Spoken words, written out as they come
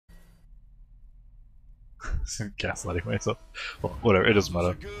Gaslighting myself. Well, whatever, it doesn't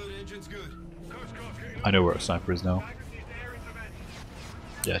matter. I know where a sniper is now.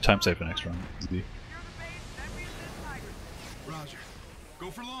 Yeah, time save for next round. Easy. Roger.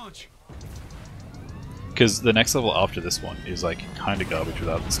 Go for launch. Because the next level after this one is like kinda garbage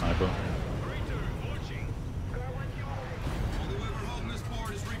without the sniper.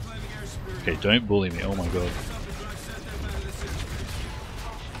 Okay, don't bully me, oh my god.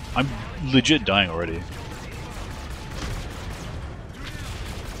 I'm legit dying already.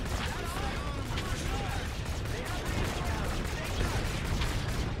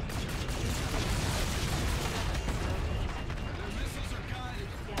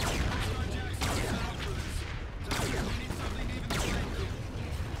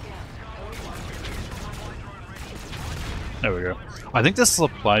 There we go. I think this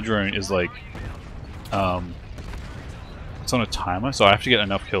supply drone is like, it's on a timer, so I have to get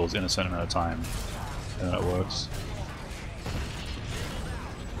enough kills in a certain amount of time, and then it works.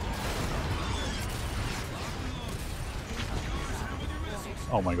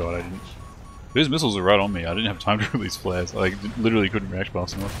 Oh my god, I didn't. Those missiles are right on me. I didn't have time to release flares. I like, literally couldn't react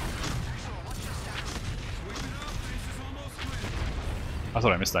fast enough. I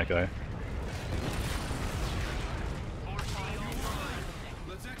thought I missed that guy.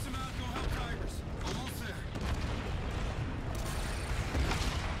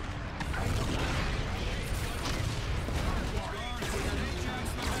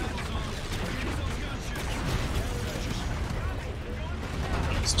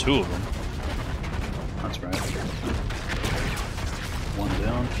 There's two of them. That's right. One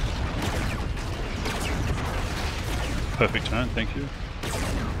down. Perfect turn, thank you.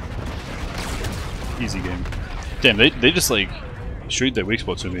 Easy game. Damn, they just like shoot their weak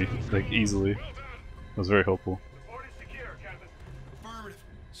spots at me, like easily. That was very helpful.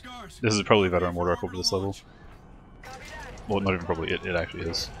 This is probably a veteran water record for this level. Well, not even probably, it actually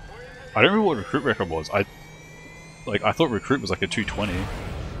is. I don't remember what recruit record was. I thought recruit was like a 220.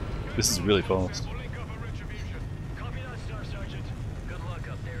 This is really fast.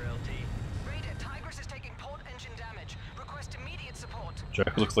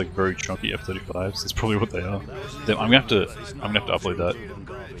 Jack looks like very chunky F-35s. That's probably what they are. Damn, I'm gonna have to upload that.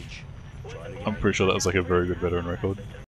 I'm pretty sure that was like a very good veteran record.